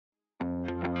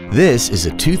This is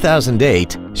a 2008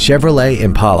 Chevrolet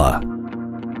Impala.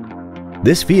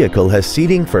 This vehicle has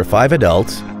seating for 5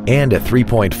 adults and a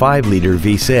 3.5-liter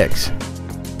V6.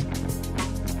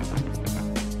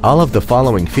 All of the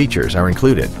following features are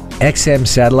included: XM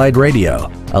satellite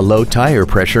radio, a low tire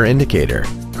pressure indicator,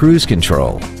 cruise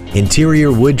control,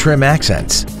 interior wood trim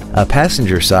accents, a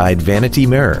passenger side vanity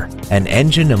mirror, an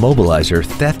engine immobilizer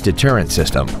theft deterrent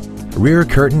system, rear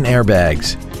curtain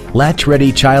airbags,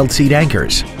 latch-ready child seat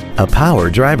anchors, a power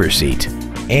driver's seat,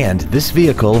 and this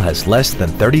vehicle has less than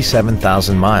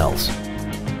 37,000 miles.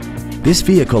 This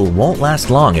vehicle won't last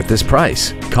long at this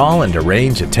price. Call and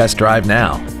arrange a test drive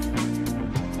now.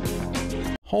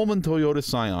 Holman Toyota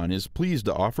Scion is pleased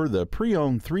to offer the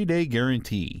pre-owned 3-day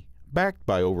guarantee. Backed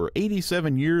by over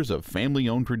 87 years of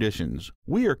family-owned traditions,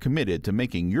 we are committed to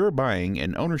making your buying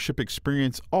and ownership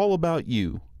experience all about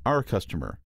you, our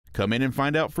customer. Come in and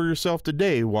find out for yourself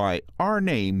today why our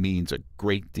name means a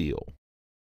great deal.